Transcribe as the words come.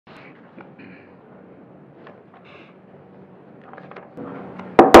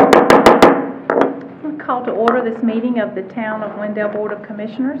Call to order this meeting of the Town of Wendell Board of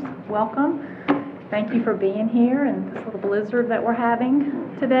Commissioners. Welcome. Thank you for being here and this little blizzard that we're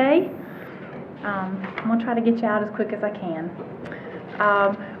having today. I'm going to try to get you out as quick as I can.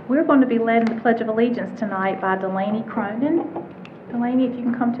 We're going to be led in the Pledge of Allegiance tonight by Delaney Cronin. Delaney, if you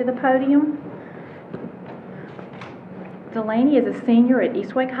can come to the podium. Delaney is a senior at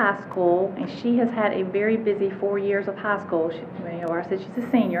Eastwake High School, and she has had a very busy 4 years of high school. I said she's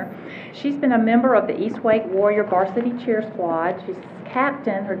a senior. She's been a member of the Eastwake Warrior Varsity Cheer Squad. She's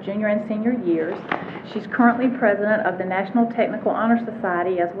captained her junior and senior years. She's currently president of the National Technical Honor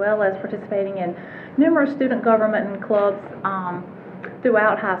Society, as well as participating in numerous student government and clubs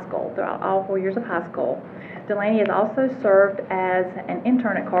throughout high school, throughout all 4 years of high school. Delaney has also served as an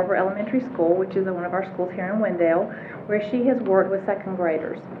intern at Carver Elementary School, which is one of our schools here in Wendell, where she has worked with second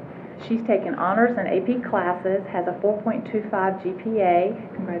graders. She's taken honors and AP classes, has a 4.25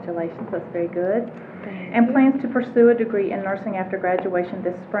 GPA. Congratulations, that's very good. And plans to pursue a degree in nursing after graduation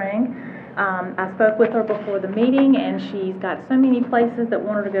this spring. I spoke with her before the meeting, and she's got so many places that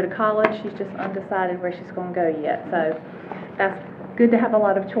want her to go to college. She's just undecided where she's going to go yet. So that's good to have a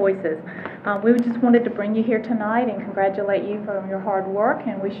lot of choices. We just wanted to bring you here tonight and congratulate you for your hard work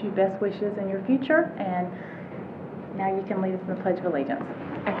and wish you best wishes in your future. And now you can lead us in the Pledge of Allegiance.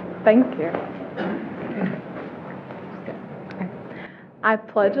 Thank you. I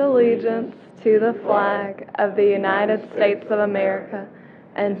pledge allegiance to the flag of the United States of America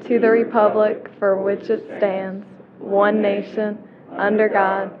and to the republic for which it stands, one nation, under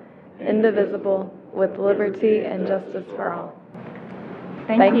God, indivisible, with liberty and justice for all.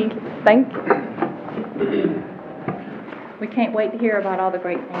 Thank you. Thank you. We can't wait to hear about all the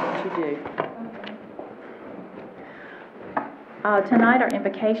great things that you do. Tonight our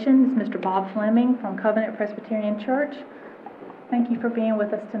invocation is Mr. Bob Fleming from Covenant Presbyterian Church. Thank you for being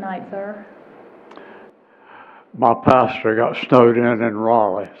with us tonight, sir. My pastor got snowed in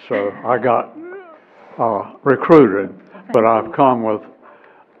Raleigh, so I got recruited, but I've come with,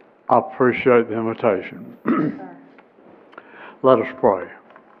 I appreciate the invitation. Let us pray.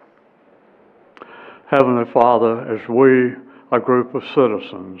 Heavenly Father, as we, a group of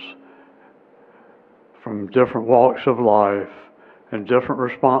citizens from different walks of life and different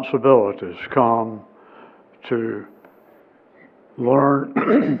responsibilities, come to learn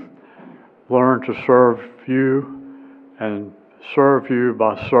to serve you and serve you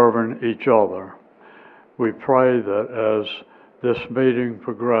by serving each other. We pray that as this meeting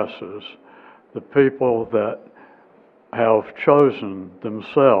progresses, the people that have chosen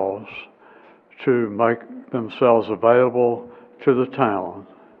themselves to make themselves available to the town,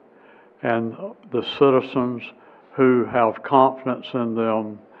 and the citizens who have confidence in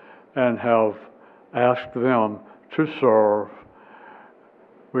them and have asked them to serve,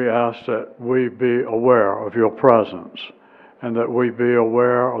 we ask that we be aware of your presence and that we be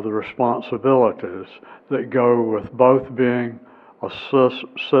aware of the responsibilities that go with both being a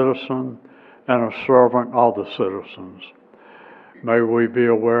citizen and a servant of the citizens. May we be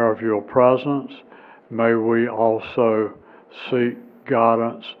aware of your presence. May we also seek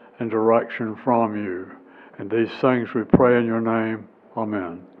guidance and direction from you. And these things we pray in your name.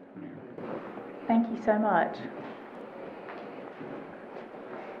 Amen. Thank you so much.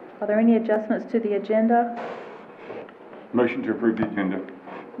 Are there any adjustments to the agenda? Motion to approve the agenda.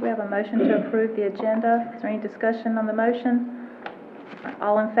 We have a motion to approve the agenda. Is there any discussion on the motion?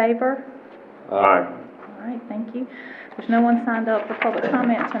 All in favor? Aye. All right, thank you. There's no one signed up for public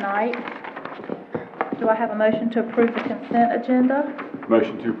comment tonight. Do I have a motion to approve the consent agenda?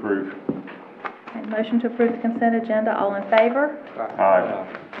 Motion to approve. Okay, motion to approve the consent agenda. All in favor? Aye.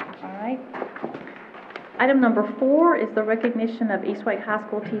 All right. Item number 4 is the recognition of Eastwake High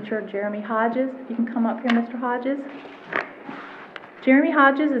School teacher Jeremy Hodges. If you can come up here, Mr. Hodges. Jeremy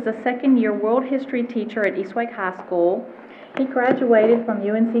Hodges is a second-year world history teacher at Eastwake High School. He graduated from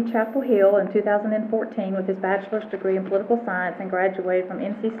UNC Chapel Hill in 2014 with his bachelor's degree in political science and graduated from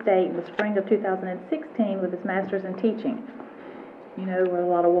NC State in the spring of 2016 with his master's in teaching. You know, we're a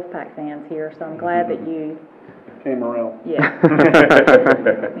lot of Wolfpack fans here, so I'm glad that you Came around. Yeah.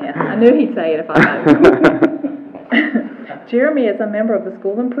 Yeah, I knew he'd say it if I knew. Jeremy is a member of the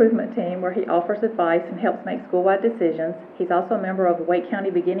school improvement team where he offers advice and helps make school-wide decisions. He's also a member of the Wake County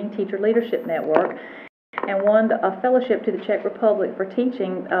Beginning Teacher Leadership Network and won a fellowship to the Czech Republic for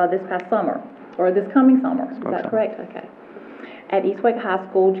teaching this past summer, or this coming summer. Is that correct? Okay. At Eastwake High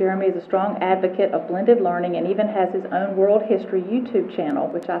School, Jeremy is a strong advocate of blended learning and even has his own world history YouTube channel,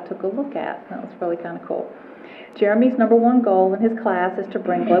 which I took a look at. That was really kind of cool. Jeremy's #1 goal in his class is to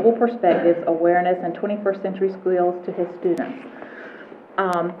bring global perspectives, awareness, and 21st century skills to his students.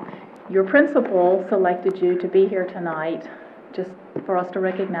 Your principal selected you to be here tonight, just for us to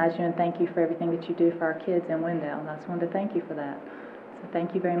recognize you and thank you for everything that you do for our kids in Wendell, and I just wanted to thank you for that. So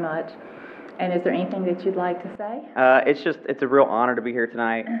thank you very much. And is there anything that you'd like to say? It's a real honor to be here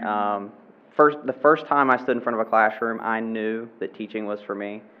tonight. The first time I stood in front of a classroom, I knew that teaching was for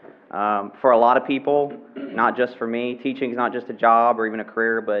me. For a lot of people, not just for me, teaching is not just a job or even a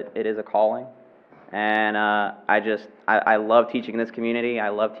career, but it is a calling. And I love teaching in this community. I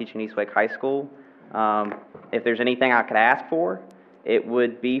love teaching East Wake High School. If there's anything I could ask for, it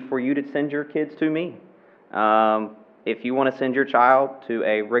would be for you to send your kids to me. If you want to send your child to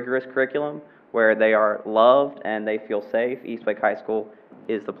a rigorous curriculum where they are loved and they feel safe, East Wake High School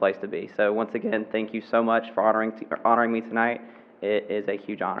is the place to be. So once again, thank you so much for honoring me tonight. It is a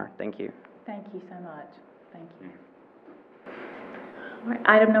huge honor. Thank you. Thank you so much. Thank you. All right,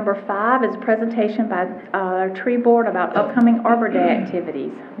 item number 5 is presentation by our tree board about upcoming Arbor Day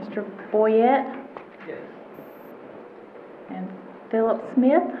activities. Mr. Boyette? Yes. And Philip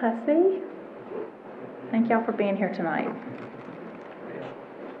Smith, I see. Thank y'all for being here tonight.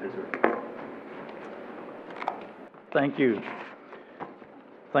 Thank you.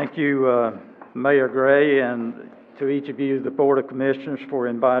 Thank you, Mayor Gray, and to each of you, the Board of Commissioners, for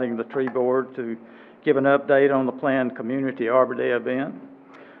inviting the tree board to give an update on the planned Community Arbor Day event.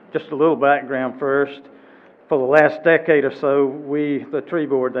 Just a little background first. For the last decade or so, we, the tree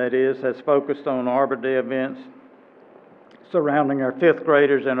board that is, has focused on Arbor Day events surrounding our 5th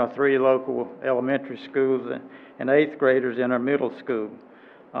graders in our 3 local elementary schools and 8th graders in our middle school.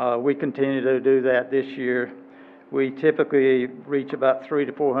 We continue to do that this year. We typically reach about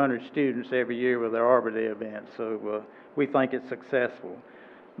 300 to 400 students every year with our Arbor Day event, so we think it's successful.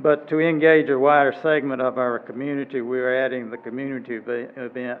 But to engage a wider segment of our community, we're adding the community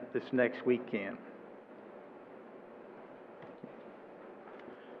event this next weekend.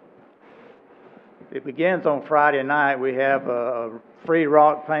 It begins on Friday night. We have a free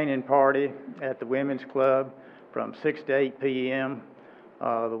rock painting party at the Women's Club from 6 to 8 p.m.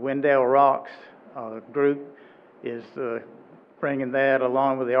 The Wendell Rocks group is bringing that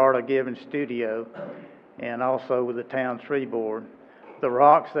along with the Art of Giving Studio and also with the town tree board. The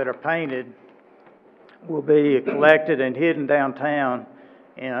rocks that are painted will be collected and hidden downtown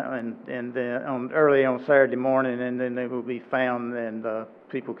and then early on Saturday morning, and then they will be found, and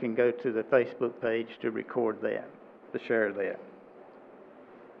people can go to the Facebook page to record that, to share that.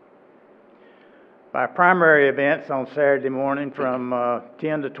 Our primary events on Saturday morning from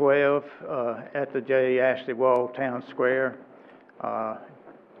 10 to 12 at the J. Ashley Wall Town Square.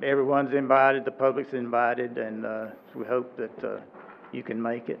 Everyone's invited, the public's invited, and we hope that you can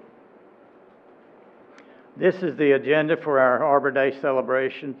make it. This is the agenda for our Arbor Day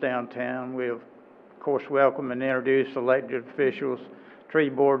celebration downtown. We'll, of course, welcome and introduce elected officials, tree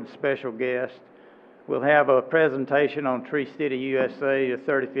board, and special guests. We'll have a presentation on Tree City USA, the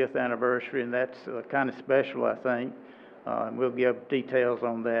 35th anniversary, and that's kind of special, I think. We'll give details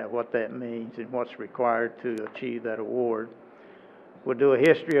on that, what that means, and what's required to achieve that award. We'll do a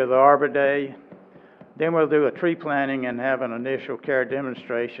history of the Arbor Day. Then we'll do a tree planting and have an initial care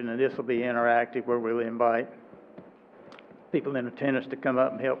demonstration, and this will be interactive where we'll invite people in attendance to come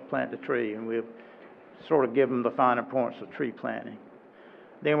up and help plant the tree, and we'll sort of give them the finer points of tree planting.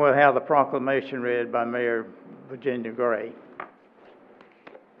 Then we'll have the proclamation read by Mayor Virginia Gray.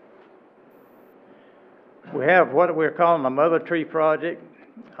 We have what we're calling a Mother Tree Project.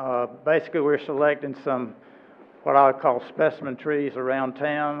 Basically, we're selecting some what I would call specimen trees around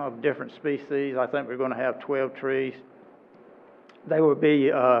town of different species. I think we're going to have 12 trees. They will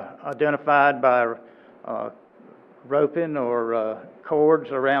be identified by roping or cords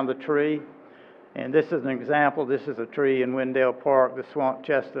around the tree. And this is an example. This is a tree in Wendell Park, the swamp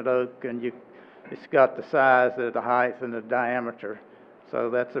chestnut oak, and it's got the size, the height, and the diameter. So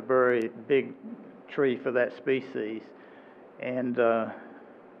that's a very big tree for that species. And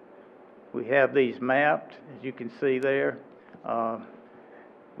we have these mapped, as you can see there.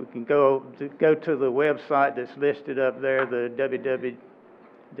 We can go to the website that's listed up there, the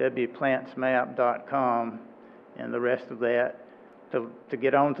www.plantsmap.com, and the rest of that, to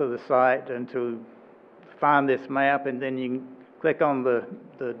get onto the site and to find this map, and then you can click on the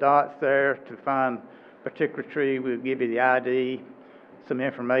dots there to find a particular tree. We'll give you the ID, some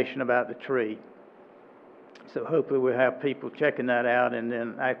information about the tree. So hopefully we'll have people checking that out, and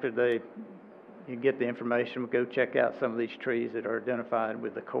then after you get the information, we'll go check out some of these trees that are identified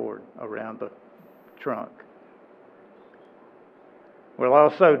with the cord around the trunk. We'll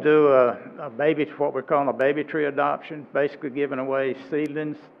also do what we're calling a baby tree adoption, basically giving away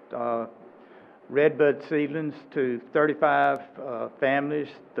seedlings redbud seedlings to 35 families.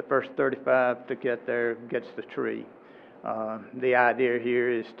 The first 35 to get there gets the tree. The idea here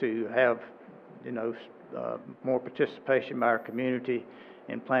is to have, more participation by our community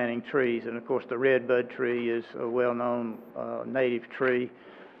in planting trees. And of course, the redbud tree is a well-known native tree.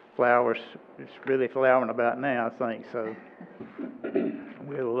 Flowers, it's really flowering about now, I think, so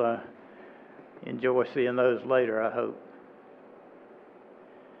we'll enjoy seeing those later, I hope.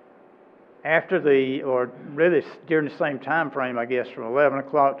 After during the same time frame, I guess, from 11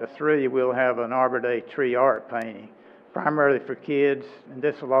 o'clock to 3, we'll have an Arbor Day tree art painting, primarily for kids, and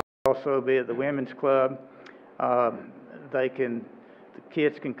this will also be at the Women's Club. The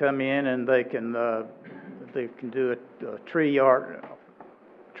kids can come in and they can do a tree art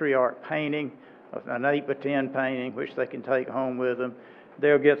painting, an 8x10 painting, which they can take home with them.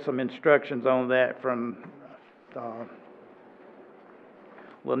 They'll get some instructions on that from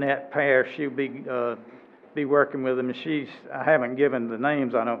Lynette Pear. She'll be working with them, and I haven't given the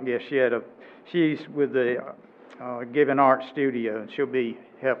names, I don't guess yet. She's with the Given Art Studio, and she'll be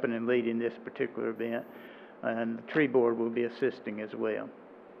helping and leading this particular event, and the tree board will be assisting as well.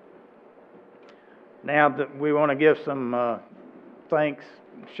 Now we want to give some thanks,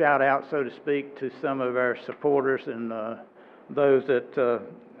 shout out, so to speak, to some of our supporters and those that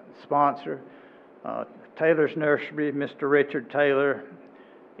sponsor. Taylor's Nursery, Mr. Richard Taylor,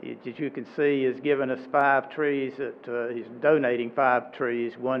 as you can see, has given us 5 trees. He's donating 5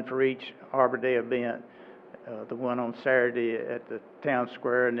 trees, one for each Arbor Day event. The one on Saturday at the Town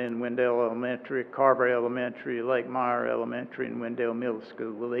Square, and then Wendell Elementary, Carver Elementary, Lake Meyer Elementary, and Wendell Middle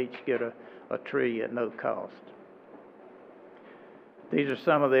School will each get a tree at no cost. These are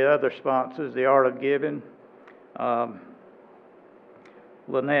some of the other sponsors. The Art of Giving,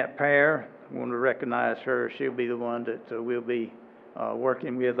 Lynette Pear, I want to recognize her. She'll be the one that we'll be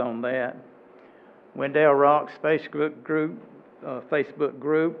working with on that. Wendell Rocks Facebook group,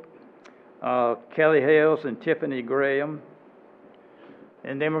 Kelly Hales and Tiffany Graham.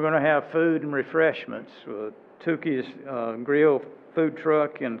 And then we're going to have food and refreshments. Tukey's Grill food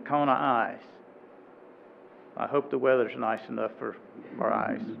truck and Kona Ice. I hope the weather's nice enough for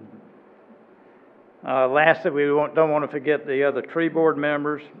ice. Lastly, we don't want to forget the other tree board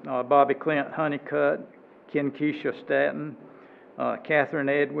members, Bobby Clint Honeycutt, Ken Keisha Staton, Catherine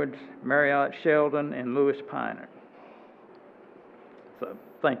Edwards, Marriott Sheldon, and Louis Piner. So,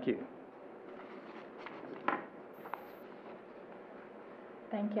 thank you.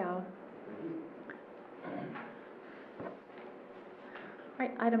 Thank y'all. All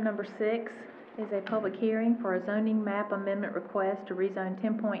right, item number 6 is a public hearing for a zoning map amendment request to rezone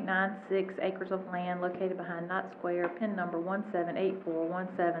 10.96 acres of land located behind Knott Square, PIN number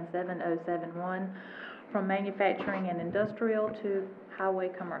 17841777071, from manufacturing and industrial to highway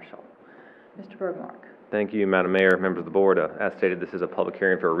commercial. Mr. Bergmark. Thank you, Madam Mayor, members of the board. As stated, this is a public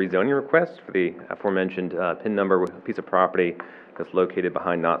hearing for a rezoning request for the aforementioned PIN number piece of property that's located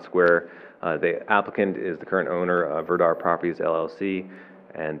behind Knott Square. The applicant is the current owner of Verdar Properties LLC,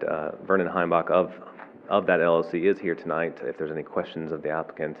 and Vernon Heimbach of that LLC is here tonight if there's any questions of the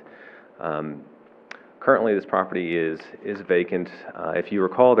applicant. Currently, this property is vacant. If you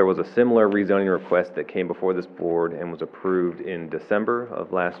recall, there was a similar rezoning request that came before this board and was approved in December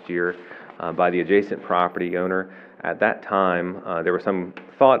of last year by the adjacent property owner. At that time, there was some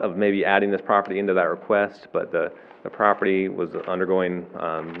thought of maybe adding this property into that request, but the property was undergoing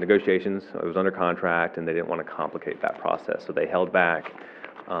negotiations. It was under contract, and they didn't want to complicate that process, so they held back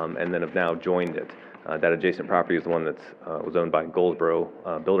and then have now joined it. That adjacent property is the one that was owned by Goldsboro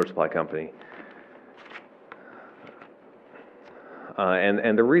Builder Supply Company.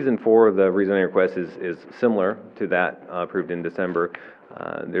 And the reason for the rezoning request is similar to that approved in December.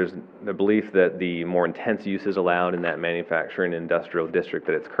 There's the belief that the more intense uses allowed in that manufacturing industrial district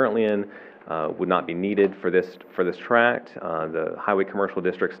that it's currently in would not be needed for this tract. The highway commercial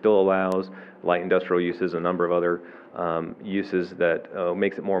district still allows light industrial uses, a number of other uses that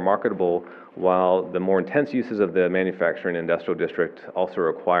makes it more marketable, while the more intense uses of the manufacturing industrial district also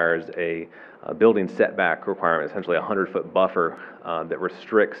requires a building setback requirement, essentially a 100-foot buffer that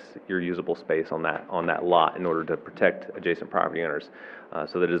restricts your usable space on that lot in order to protect adjacent property owners.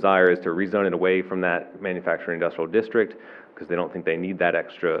 So the desire is to rezone it away from that manufacturing industrial district because they don't think they need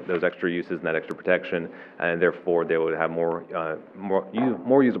those extra uses and that extra protection, and therefore they would have more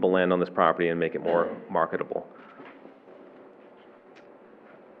usable land on this property and make it more marketable.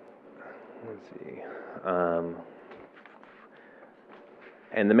 Let's see.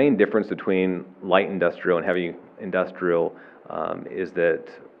 And the main difference between light industrial and heavy industrial is that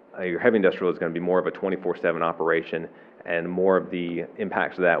your heavy industrial is going to be more of a 24/7 operation, and more of the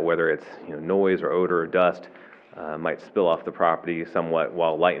impacts of that, whether it's, noise or odor or dust, might spill off the property somewhat,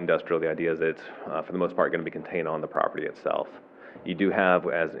 while light industrial, the idea is that it's, for the most part, going to be contained on the property itself. You do have,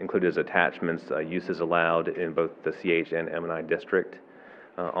 as included as attachments, uses allowed in both the CH and M&I district.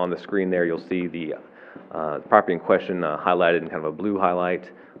 On the screen there, you'll see the property in question highlighted in kind of a blue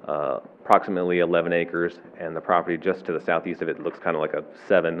highlight, approximately 11 acres, and the property just to the southeast of it looks kind of like a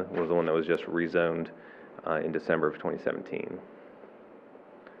 7, was the one that was just rezoned in December of 2017.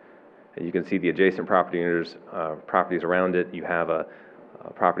 And you can see the adjacent property owners, properties around it. You have a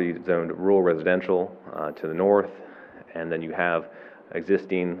property zoned rural residential to the north, and then you have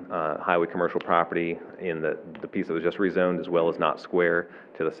existing highway commercial property in the piece that was just rezoned, as well as Knott Square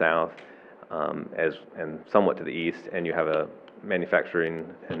to the south, and somewhat to the east, and you have a manufacturing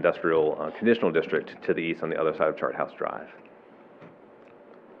industrial conditional district to the east on the other side of Chart House Drive.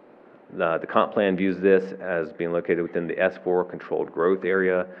 The comp plan views this as being located within the S4 controlled growth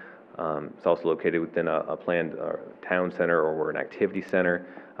area. It's also located within a planned town center or an activity center.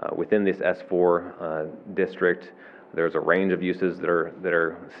 Within this S4 district, there's a range of uses that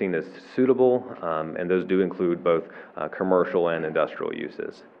are seen as suitable, and those do include both commercial and industrial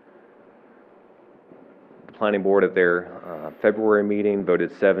uses. The Planning Board at their February meeting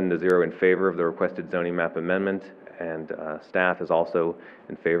voted 7-0 in favor of the requested zoning map amendment, and staff is also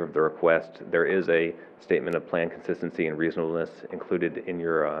in favor of the request. There is a statement of plan consistency and reasonableness included in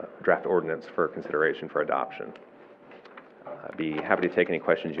your draft ordinance for consideration for adoption. I'd be happy to take any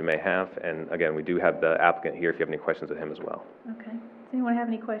questions you may have, and again, we do have the applicant here if you have any questions of him as well. Okay. Does anyone have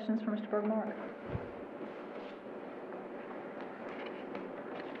any questions for Mr. Bergmark?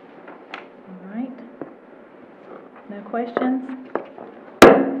 All right. No questions?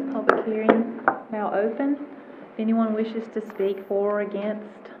 Public hearing now open. If anyone wishes to speak for or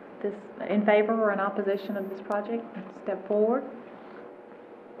against this, in favor or in opposition of this project, step forward.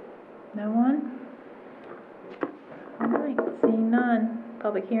 No one? All right, seeing none,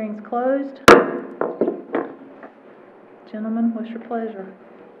 public hearing's closed. Gentlemen, what's your pleasure?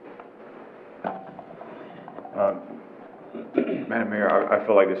 Madam Mayor, I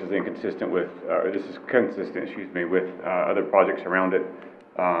feel like this is inconsistent with, this is consistent, with other projects around it.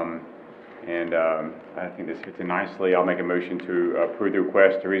 I think this fits in nicely. I'll make a motion to approve the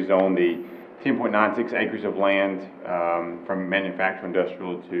request to rezone the 10.96 acres of land from manufacturing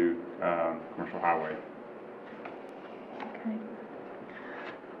industrial to commercial highway. Okay.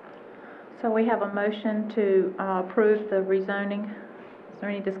 So we have a motion to approve the rezoning. Is there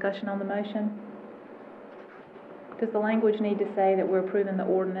any discussion on the motion? Does the language need to say that we're approving the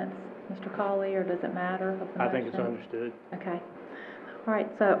ordinance, Mr. Cawley, or does it matter of the motion? I think it's understood. Okay. All right,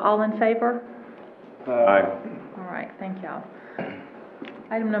 so all in favor? Aye. All right, thank y'all.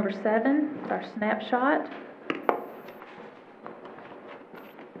 Item number 7 is our snapshot.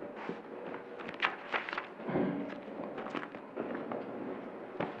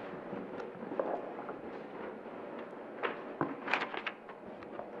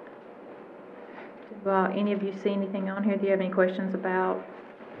 Any of you see anything on here? Do you have any questions about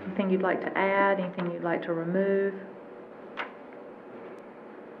anything you'd like to add, anything you'd like to remove?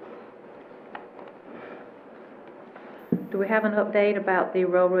 Do we have an update about the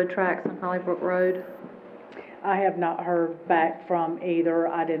railroad tracks on Hollybrook Road? I have not heard back from either.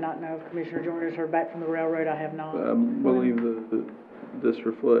 I did not know if Commissioner Joyner's heard back from the railroad. I have not. I believe that this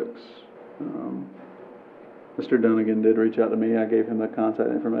reflects, Mr. Dunnigan did reach out to me. I gave him the contact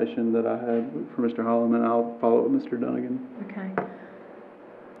information that I had for Mr. Holloman. I'll follow up with Mr. Dunnigan. Okay.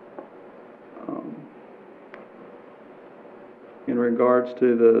 In regards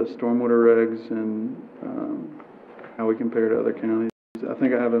to the stormwater regs and how we compare to other counties, I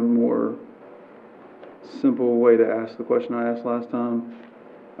think I have a more simple way to ask the question I asked last time.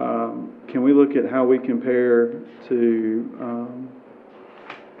 Can we look at how we compare to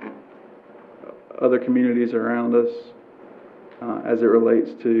other communities around us as it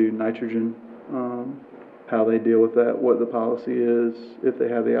relates to nitrogen, how they deal with that, what the policy is, if they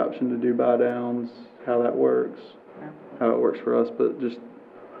have the option to do buy downs, how that works, how it works for us, but just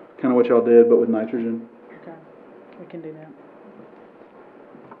kind of what y'all did, but with nitrogen. Okay, we can do that.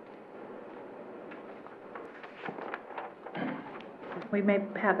 We may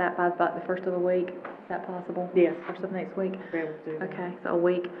have that by about the first of the week. Is that possible? Yes. First of next week? Be able to do that. Okay, so a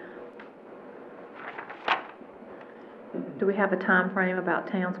week. Do we have a time frame about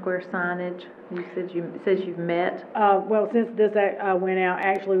town square signage? It says you've met. Well, since this went out,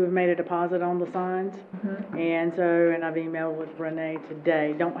 actually, we've made a deposit on the signs. Mm-hmm. And I've emailed with Renee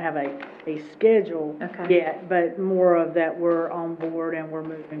today. Don't have a schedule Okay. yet, but more of that we're on board and we're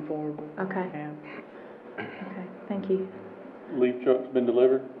moving forward with. Okay. Yeah. Okay, thank you. Leaf truck's been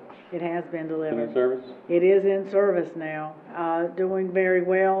delivered, It has been in delivered. service? It is in service now, doing very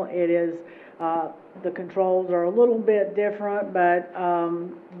well. It is, the controls are a little bit different, but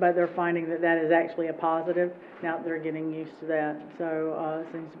they're finding that that is actually a positive. Now that they're getting used to that, so,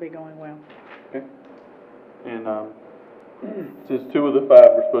 it seems to be going well. Okay. And, since 2 of the 5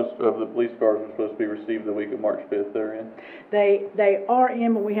 were of the police cars were supposed to be received the week of March 5th, they're in? They are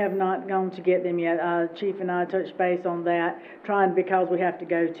in, but we have not gone to get them yet. Chief and I touched base on that, because we have to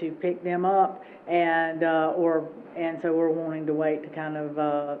go to pick them up, and so we're wanting to wait to kind of,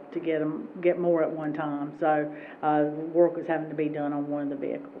 to get more at one time. So, work was having to be done on one of the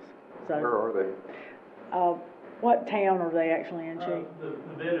vehicles, so. Where are they? What town are they actually in, Chief? The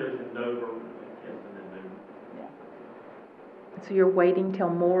vendors in Dover, So you're waiting till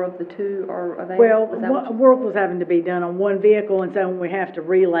more of the 2 are available? Well, Is that what you- work was having to be done on one vehicle, and so when we have to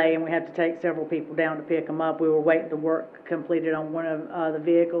relay and we have to take several people down to pick them up, we were waiting to work completed on one of the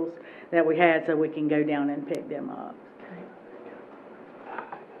vehicles that we had so we can go down and pick them up.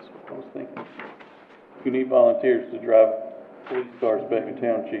 That's what I was thinking. If you need volunteers to drive police cars back in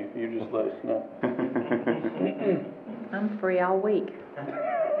town, Chief, you just let us know. I'm free all week.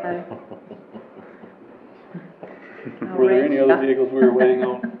 So. Were there any other vehicles we were waiting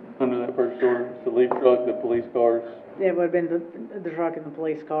on under that purchase order? The leaf truck, the police cars? It would have been the truck and the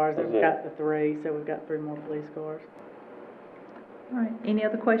police cars, and That's we've it. got the 3, so we've got 3 more police cars. All right, any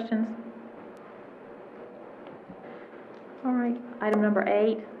other questions? All right, item number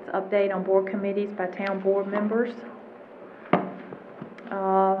 8 is update on board committees by town board members.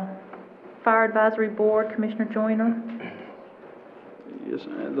 Fire Advisory Board, Commissioner Joyner. Yes,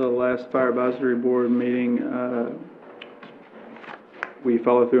 the last Fire Advisory Board meeting, we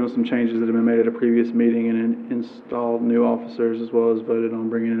followed through on some changes that have been made at a previous meeting and installed new officers, as well as voted on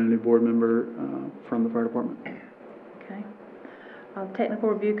bringing in a new board member from the fire department. Okay. Technical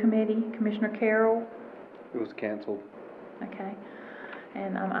Review Committee, Commissioner Carroll. It was canceled. Okay.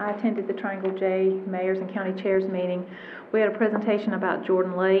 And I attended the Triangle J Mayors and County Chairs meeting. We had a presentation about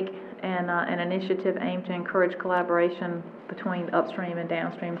Jordan Lake and an initiative aimed to encourage collaboration between upstream and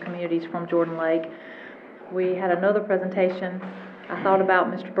downstream communities from Jordan Lake. We had another presentation. I thought about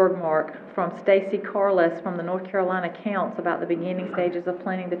Mr. Bergmark from Stacy Carless from the North Carolina Counts about the beginning stages of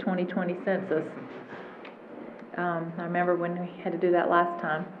planning the 2020 census. I remember when we had to do that last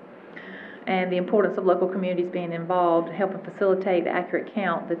time. And the importance of local communities being involved to help facilitate the accurate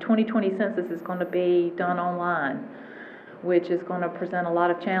count. The 2020 census is going to be done online, which is going to present a lot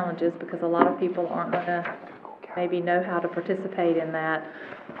of challenges because a lot of people aren't going to maybe know how to participate in that.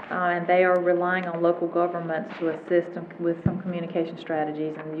 And they are relying on local governments to assist with some communication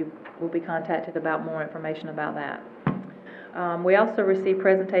strategies, and you will be contacted about more information about that. We also received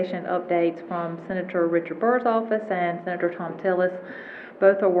presentation updates from Senator Richard Burr's office and Senator Tom Tillis.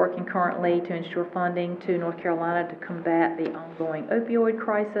 Both are working currently to ensure funding to North Carolina to combat the ongoing opioid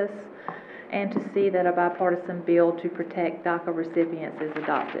crisis and to see that a bipartisan bill to protect DACA recipients is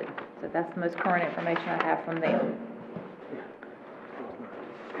adopted. So that's the most current information I have from them.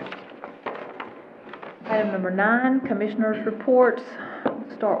 Item number 9, Commissioners' Reports.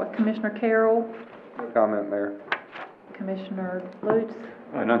 We'll start with Commissioner Carroll. No comment, Mayor. Commissioner Lutz.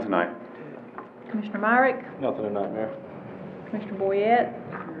 None tonight. Commissioner Myrick. Nothing tonight, Mayor. Commissioner Boyette.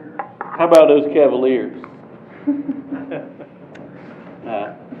 How about those Cavaliers?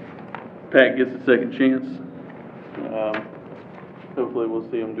 Pat gets a second chance. Hopefully we'll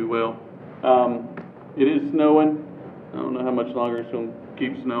see him do well. It is snowing. I don't know how much longer it's going to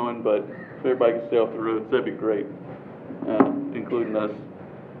keep snowing, but if everybody can stay off the roads, that'd be great, including us.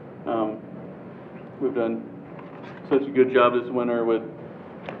 We've done such a good job this winter with,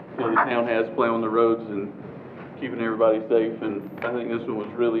 the town has plowing the roads and keeping everybody safe, and I think this one was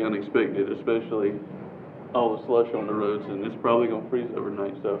really unexpected, especially all the slush on the roads, and it's probably going to freeze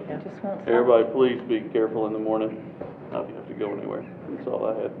overnight, so Just won't stop. everybody please be careful in the morning, if you have to go anywhere. That's all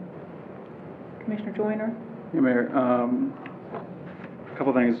I had. Commissioner Joyner. Yeah, Mayor, a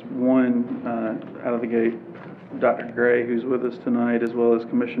couple things. One, out of the gate, Dr. Gray, who's with us tonight, as well as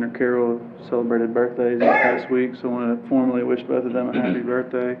Commissioner Carroll, celebrated birthdays this past week, so I want to formally wish both of them a happy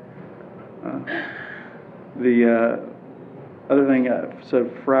birthday. The other thing, so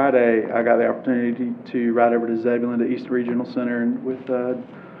Friday, I got the opportunity to ride over to Zebulon to East Regional Center and with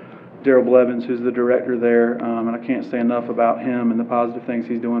Daryl Blevins, who's the director there, and I can't say enough about him and the positive things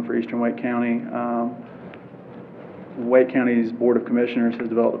he's doing for Eastern Wake County. Wake County's Board of Commissioners has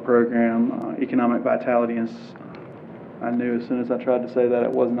developed a program, Economic Vitality, and I knew as soon as I tried to say that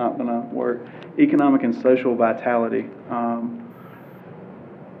it was not going to work. Economic and Social Vitality.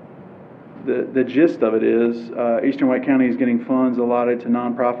 the gist of it is, Eastern Wake County is getting funds allotted to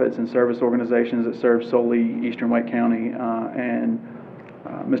nonprofits and service organizations that serve solely Eastern Wake County.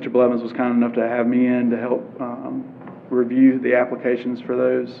 Mr. Blevins was kind enough to have me in to help review the applications for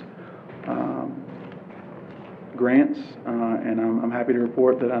those grants, and I'm happy to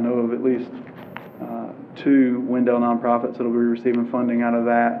report that I know of at least 2 Wendell nonprofits that will be receiving funding out of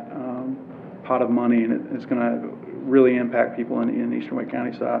that pot of money, and it's going to really impact people in Eastern Wake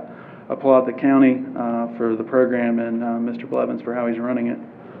County. So I applaud the county for the program and Mr. Blevins for how he's running it.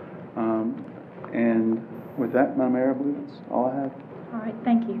 And with that, Madam Mayor, I believe that's all I have. All right,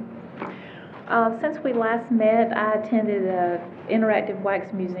 thank you. Since we last met, I attended an interactive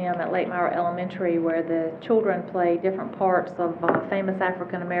wax museum at Lake Mauer Elementary where the children play different parts of famous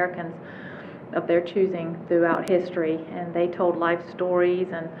African Americans of their choosing throughout history, and they told life stories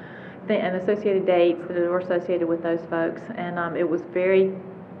and associated dates that were associated with those folks, and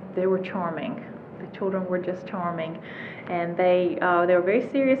they were charming. The children were just charming, and they were very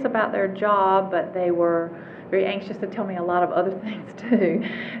serious about their job, but they were very anxious to tell me a lot of other things too.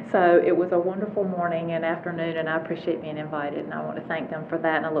 So it was a wonderful morning and afternoon, and I appreciate being invited, and I want to thank them for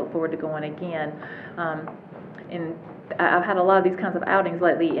that, and I look forward to going again. And I've had a lot of these kinds of outings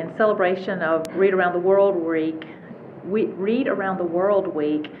lately in celebration of Read Around the World Week.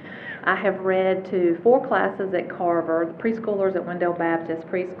 I have read to 4 classes at Carver, the preschoolers at Wendell Baptist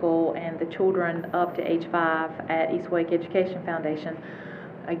Preschool, and the children up to age 5 at East Wake Education Foundation.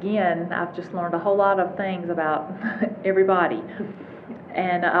 Again, I've just learned a whole lot of things about everybody,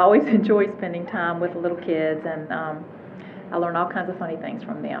 and I always enjoy spending time with the little kids, and I learn all kinds of funny things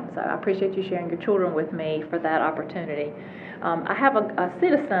from them. So I appreciate you sharing your children with me for that opportunity. I have a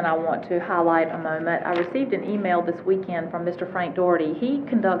citizen I want to highlight a moment. I received an email this weekend from Mr. Frank Doherty. He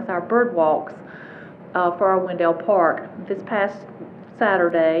conducts our bird walks for our Wendell Park. This past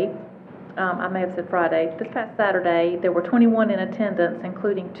Saturday, I may have said Friday, this past Saturday, there were 21 in attendance,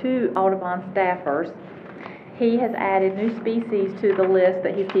 including 2 Audubon staffers. He has added new species to the list,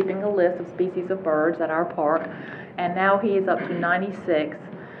 that he's keeping a list of species of birds at our park, and now he is up to 96.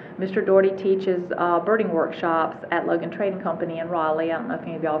 Mr. Doherty teaches birding workshops at Logan Trading Company in Raleigh. I don't know if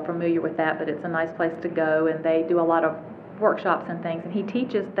any of y'all are familiar with that, but it's a nice place to go, and they do a lot of workshops and things, and he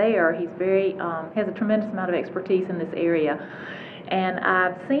teaches there. He's very, has a tremendous amount of expertise in this area, and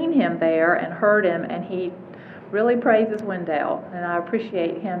I've seen him there and heard him, and he really praises Wendell, and I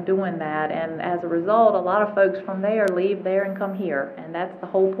appreciate him doing that, and as a result, a lot of folks from there leave there and come here, and that's the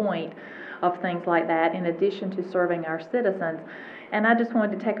whole point of things like that, in addition to serving our citizens. And I just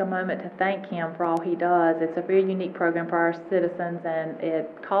wanted to take a moment to thank him for all he does. It's a very unique program for our citizens, and it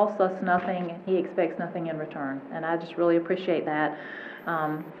costs us nothing, and he expects nothing in return, and I just really appreciate that.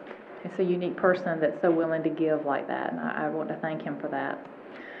 It's a unique person that's so willing to give like that, and I want to thank him for that.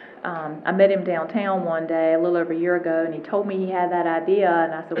 I met him downtown one day, a little over a year ago, and he told me he had that idea,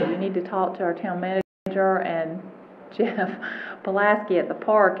 and I said, well, you need to talk to our town manager and Jeff Pulaski at the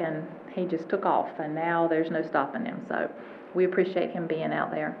park, and he just took off, and now there's no stopping him, so we appreciate him being out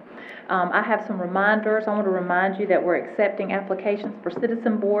there. I have some reminders. I want to remind you that we're accepting applications for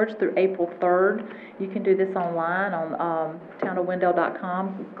citizen boards through April 3rd. You can do this online on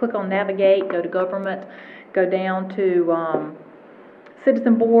townofwendell.com. Click on Navigate, go to Government, go down to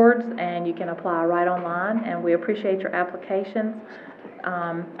citizen boards, and you can apply right online, and we appreciate your applications.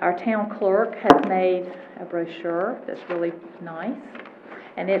 Our town clerk has made a brochure that's really nice,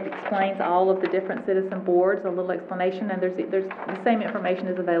 and it explains all of the different citizen boards, a little explanation, and there's the same information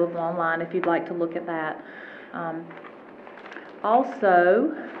is available online if you'd like to look at that.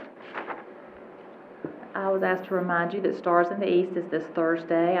 Also, I was asked to remind you that Stars in the East is this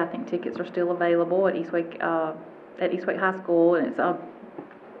Thursday. I think tickets are still available at East Wake High School, and it's a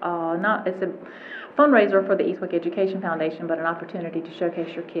fundraiser for the East Wake Education Foundation, but an opportunity to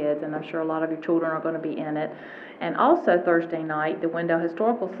showcase your kids, and I'm sure a lot of your children are going to be in it. And also Thursday night, the Wendell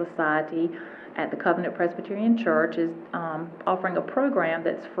Historical Society at the Covenant Presbyterian Church is offering a program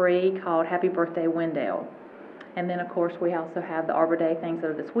that's free called Happy Birthday Wendell. And then, of course, we also have the Arbor Day things that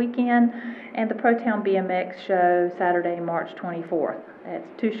are this weekend, and the Pro Town BMX show Saturday, March 24th. It's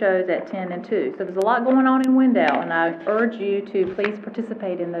 2 shows at 10 and 2. So there's a lot going on in Wendell, and I urge you to please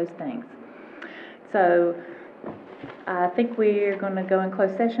participate in those things. So I think we're going to go in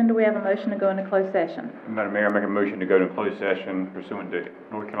closed session. Do we have a motion to go into closed session? Madam Mayor, I make a motion to go to closed session pursuant to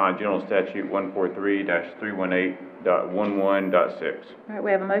North Carolina General Statute 143-318.11.6. All right,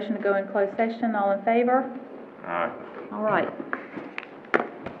 we have a motion to go in closed session. All in favor? Aye. All right.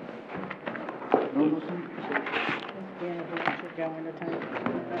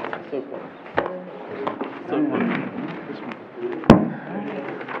 So close. So close.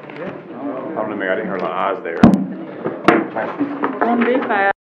 Pardon me, I didn't hear a lot of ayes there. We're gonna be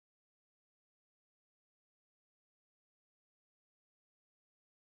fast.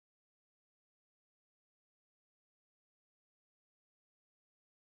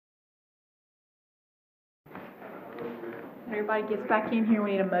 Everybody gets back in here,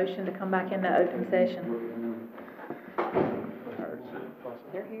 we need a motion to come back into open session.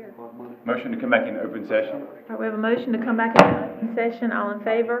 They're here. Motion to come back in open session? All right, we have a motion to come back into open session, all in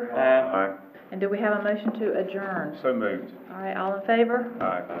favor? Aye. And do we have a motion to adjourn? So moved. All right, all in favor?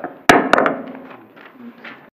 Aye.